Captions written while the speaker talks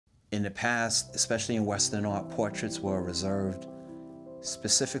In the past, especially in Western art, portraits were reserved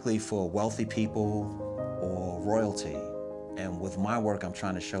specifically for wealthy people or royalty. And with my work, I'm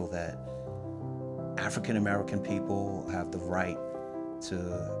trying to show that African American people have the right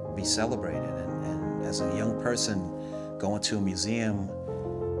to be celebrated. And as a young person going to a museum,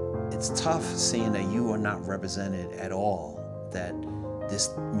 it's tough seeing that you are not represented at all, that this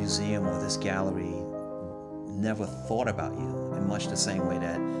museum or this gallery never thought about you in much the same way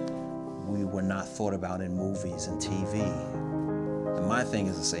that we were not thought about in movies and TV. And my thing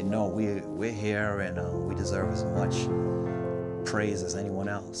is to say, no, we're here and we deserve as much praise as anyone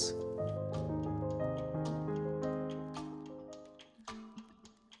else.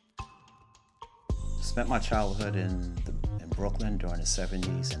 Spent my childhood in Brooklyn during the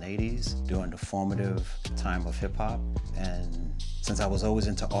 70s and 80s, during the formative time of hip hop. And since I was always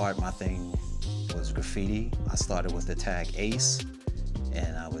into art, my thing was graffiti. I started with the tag Ace,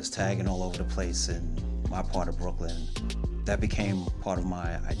 and I was tagging all over the place in my part of Brooklyn. That became part of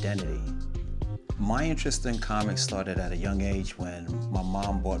my identity. My interest in comics started at a young age when my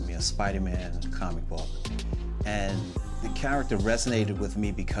mom bought me a Spider-Man comic book. And the character resonated with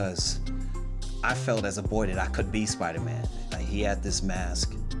me because I felt as a boy that I could be Spider-Man. Like, he had this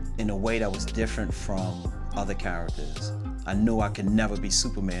mask in a way that was different from other characters. I knew I could never be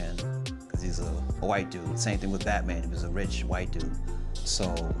Superman because he's a white dude. Same thing with Batman, he was a rich white dude.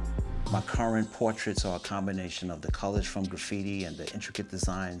 So my current portraits are a combination of the colors from graffiti and the intricate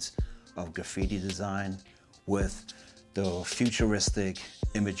designs of graffiti design with the futuristic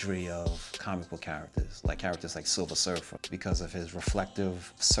imagery of comic book characters like Silver Surfer, because of his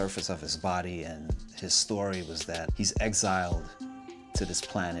reflective surface of his body, and his story was that he's exiled to this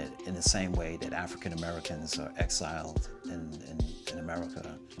planet in the same way that African Americans are exiled in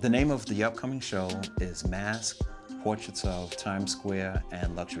America. The name of the upcoming show is Mask, Portraits of Times Square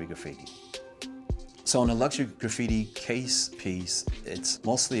and Luxury Graffiti. So in the Luxury Graffiti case piece, it's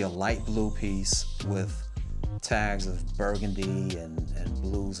mostly a light blue piece with tags of burgundy and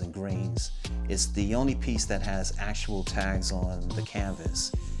blues and greens. It's the only piece that has actual tags on the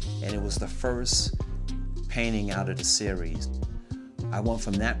canvas, and it was the first painting out of the series. I went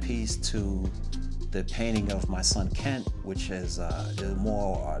from that piece to the painting of my son Kent, which is there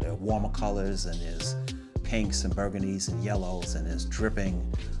are warmer colors, and there's pinks and burgundies and yellows, and there's dripping,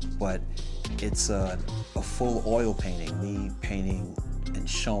 but it's a full oil painting, me painting and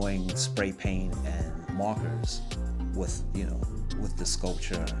showing spray paint and markers with, with the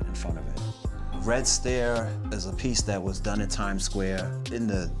sculpture in front of it. Red Stair is a piece that was done in Times Square. In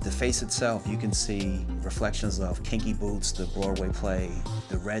the face itself, you can see reflections of Kinky Boots, the Broadway play,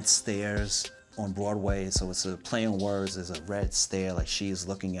 the red stairs on Broadway. So it's a play on words. There's a red stair, like she is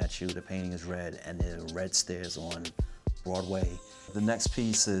looking at you, the painting is red, and there are red stairs on Broadway. The next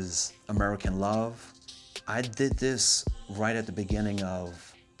piece is American Love. I did this right at the beginning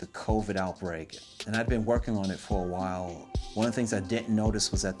of the COVID outbreak, and I'd been working on it for a while. One of the things I didn't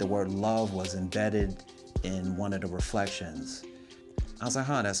notice was that the word love was embedded in one of the reflections. I was like,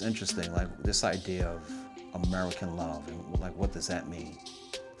 huh, that's interesting, like this idea of American love, and like, what does that mean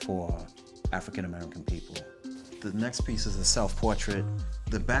for African American people? The next piece is a self-portrait.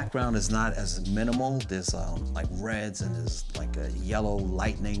 The background is not as minimal. There's like reds, and there's like a yellow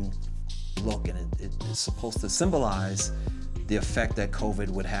lightning look, and it's supposed to symbolize the effect that COVID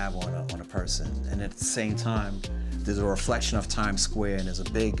would have on a person. And at the same time, there's a reflection of Times Square, and there's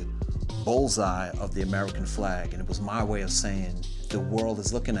a big bullseye of the American flag. And it was my way of saying, the world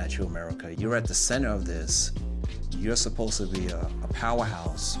is looking at you, America. You're at the center of this. You're supposed to be a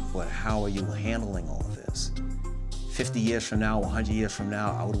powerhouse, but how are you handling all of this? 50 years from now, 100 years from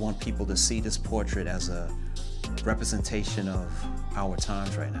now, I would want people to see this portrait as a representation of our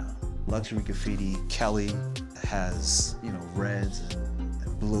times right now. Luxury Graffiti, Kelly has, reds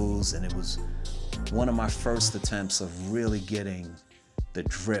and blues, and it was one of my first attempts of really getting the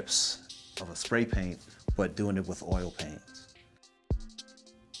drips of a spray paint, but doing it with oil paints.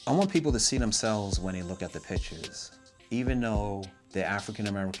 I want people to see themselves when they look at the pictures. Even though they're African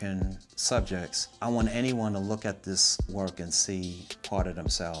American subjects, I want anyone to look at this work and see part of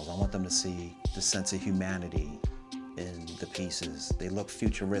themselves. I want them to see the sense of humanity in the pieces. They look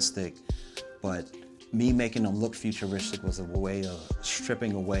futuristic, but me making them look futuristic was a way of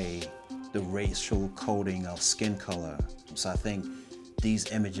stripping away the racial coding of skin color. So I think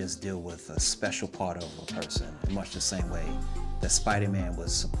these images deal with a special part of a person, in much the same way that Spider-Man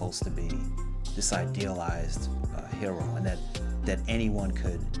was supposed to be this idealized hero, and that anyone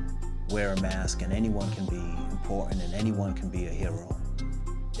could wear a mask, and anyone can be important, and anyone can be a hero.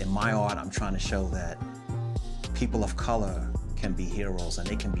 In my art, I'm trying to show that people of color can be heroes, and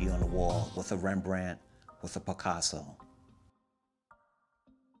they can be on the wall with a Rembrandt, with a Picasso.